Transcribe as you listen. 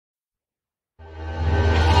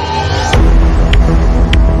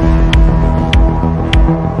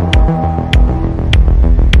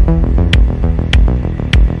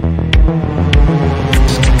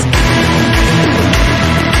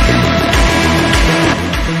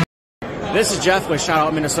This is Jeff with Shout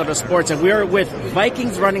Out Minnesota Sports, and we are with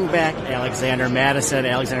Vikings running back Alexander Mattison.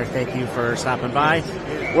 Alexander, thank you for stopping by.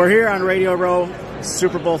 We're here on Radio Row,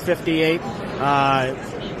 Super Bowl 58.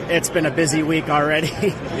 It's been a busy week already.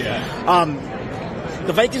 Yeah.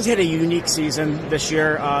 The Vikings had a unique season this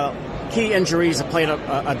year. Key injuries have played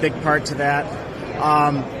a big part to that.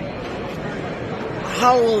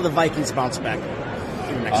 How will the Vikings bounce back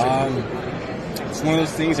next year? It's one of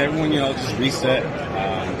those things, everyone, just reset.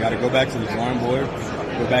 Got to go back to the drawing board,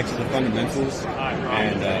 go back to the fundamentals,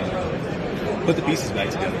 and put the pieces back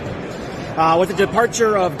together. With the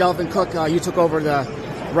departure of Dalvin Cook, you took over the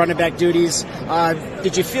running back duties.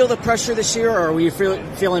 Did you feel the pressure this year, or were you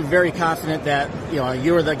feeling very confident that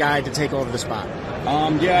you were the guy to take over the spot?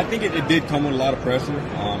 Yeah, I think it did come with a lot of pressure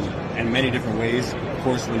in many different ways. Of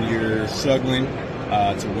course, when you're struggling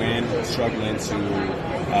to win, struggling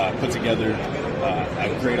to put together a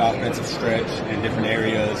great offensive stretch in different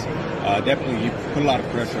areas, definitely you put a lot of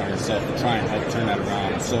pressure on yourself to try and help turn that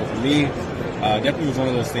around. So for me, definitely was one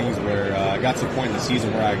of those things where I got to a point in the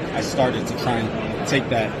season where I started to try and take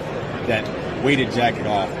that weighted jacket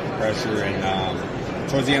off the pressure, and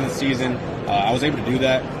towards the end of the season, I was able to do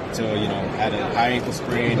that until had a high ankle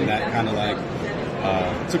sprain, and that kind of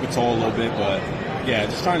took a toll a little bit. But yeah,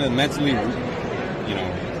 just trying to mentally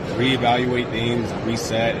reevaluate things,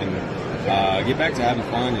 reset, and get back to having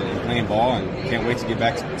fun and playing ball, and can't wait to get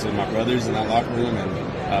back to my brothers in that locker room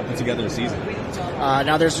and put together a season.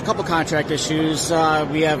 Now there's a couple contract issues.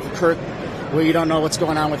 We have Kirk. We don't know what's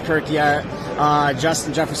going on with Kirk yet.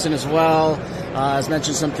 Justin Jefferson as well has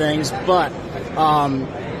mentioned some things. But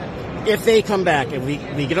if they come back, if we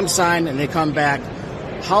get them signed and they come back,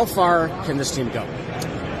 how far can this team go?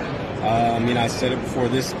 I said it before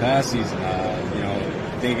this past season. I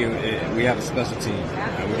think we have a special team.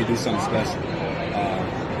 We could do something special.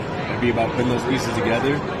 It'd be about putting those pieces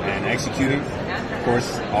together and executing. Of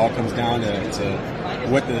course, all comes down to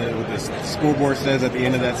what the school board says at the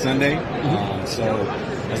end of that Sunday. So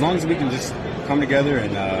as long as we can just come together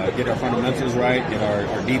and get our fundamentals right, get our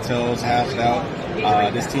details hashed out,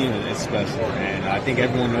 this team is special. And I think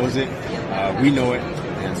everyone knows it. We know it.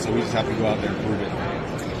 And so we just have to go out there and prove it.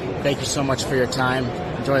 Thank you so much for your time.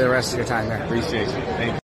 Enjoy the rest of your time there. Appreciate you.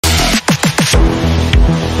 Thank you.